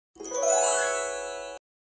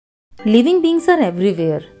Living beings are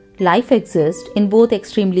everywhere. Life exists in both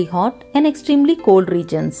extremely hot and extremely cold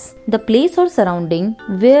regions. The place or surrounding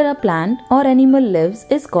where a plant or animal lives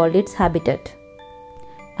is called its habitat.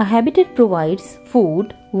 A habitat provides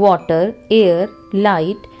food, water, air,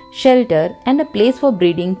 light, shelter, and a place for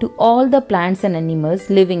breeding to all the plants and animals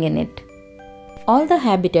living in it. All the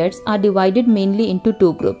habitats are divided mainly into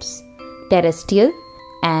two groups, terrestrial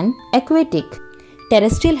and aquatic.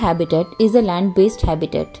 Terrestrial habitat is a land-based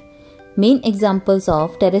habitat. Main examples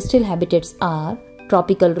of terrestrial habitats are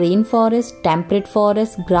tropical rainforest, temperate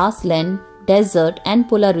forest, grassland, desert, and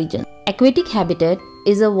polar regions. Aquatic habitat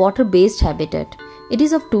is a water-based habitat. It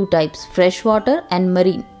is of two types, freshwater and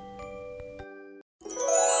marine.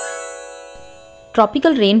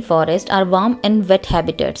 Tropical rainforests are warm and wet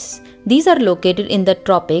habitats. These are located in the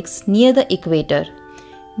tropics near the equator.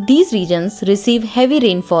 These regions receive heavy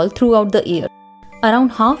rainfall throughout the year. Around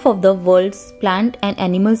half of the world's plant and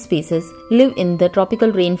animal species live in the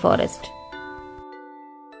tropical rainforest.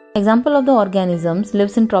 Examples of the organisms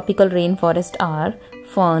lives in tropical rainforest are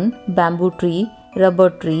fern, bamboo tree,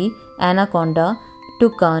 rubber tree, anaconda,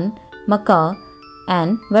 toucan, macaw,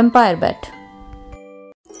 and vampire bat.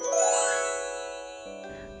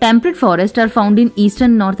 Temperate forests are found in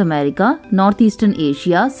eastern North America, northeastern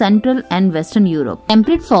Asia, central and western Europe.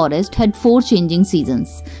 Temperate forests had 4 changing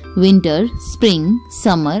seasons: winter, spring,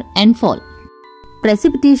 summer, and fall.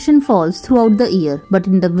 Precipitation falls throughout the year, but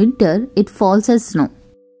in the winter it falls as snow.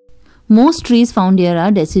 Most trees found here are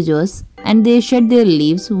deciduous and they shed their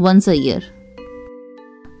leaves once a year.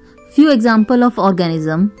 Few examples of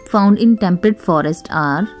organisms found in temperate forest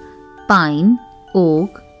are pine,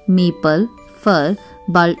 oak, maple, fir,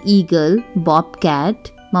 bald eagle,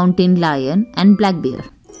 bobcat, mountain lion, and black bear.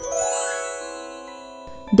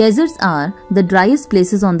 Deserts are the driest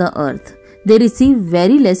places on the earth. They receive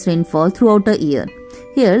very less rainfall throughout a year.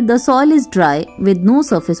 Here, the soil is dry with no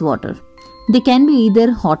surface water. They can be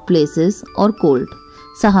either hot places or cold.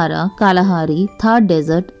 Sahara, Kalahari, Thar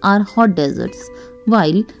Desert are hot deserts,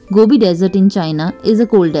 while Gobi Desert in China is a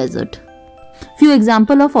cold desert. Few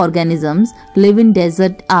examples of organisms live in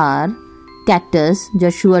desert are cactus,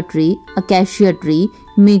 Joshua tree, acacia tree,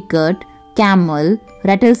 meerkat, camel,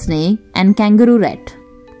 rattlesnake, and kangaroo rat.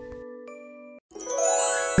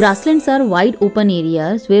 Grasslands are wide open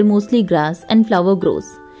areas where mostly grass and flower grows.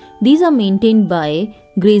 These are maintained by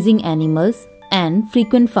grazing animals and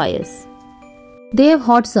frequent fires. They have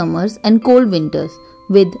hot summers and cold winters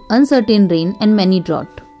with uncertain rain and many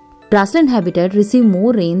drought. Grassland habitat receive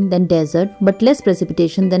more rain than desert but less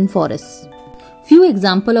precipitation than forests. Few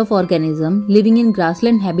examples of organisms living in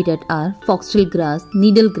grassland habitat are foxtail grass,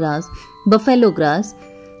 needle grass, buffalo grass,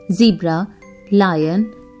 zebra,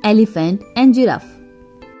 lion, elephant, and giraffe.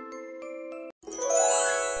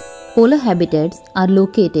 Polar habitats are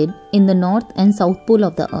located in the north and south pole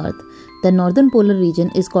of the earth. The northern polar region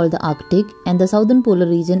is called the Arctic and the southern polar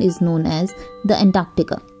region is known as the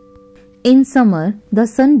Antarctica. In summer, the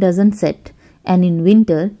sun doesn't set, and in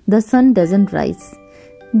winter, the sun doesn't rise.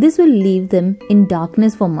 This will leave them in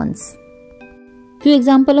darkness for months. Few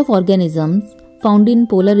examples of organisms found in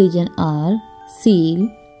polar region are seal,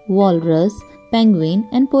 walrus, penguin,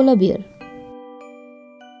 and polar bear.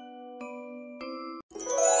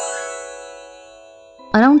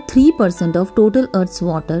 Around 3% of total Earth's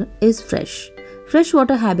water is fresh.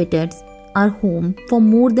 Freshwater habitats are home for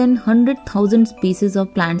more than 100,000 species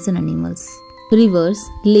of plants and animals. Rivers,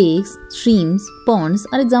 lakes, streams, ponds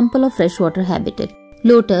are examples of freshwater habitat.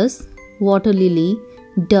 Lotus, water lily,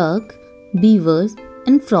 duck, beavers,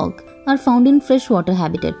 and frog are found in freshwater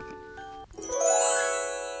habitat.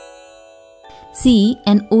 Sea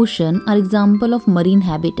and ocean are examples of marine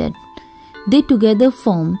habitat. They together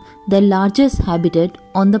form the largest habitat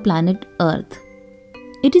on the planet Earth.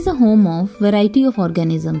 It is a home of variety of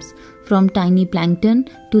organisms, from tiny plankton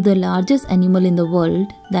to the largest animal in the world,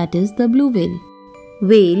 that is the blue whale.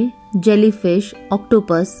 Whale, jellyfish,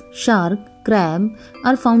 octopus, shark, crab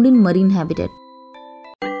are found in marine habitat.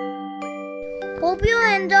 Hope you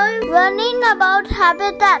enjoy learning about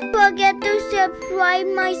habitat. Don't forget to subscribe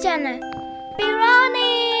my channel. Happy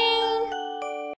running!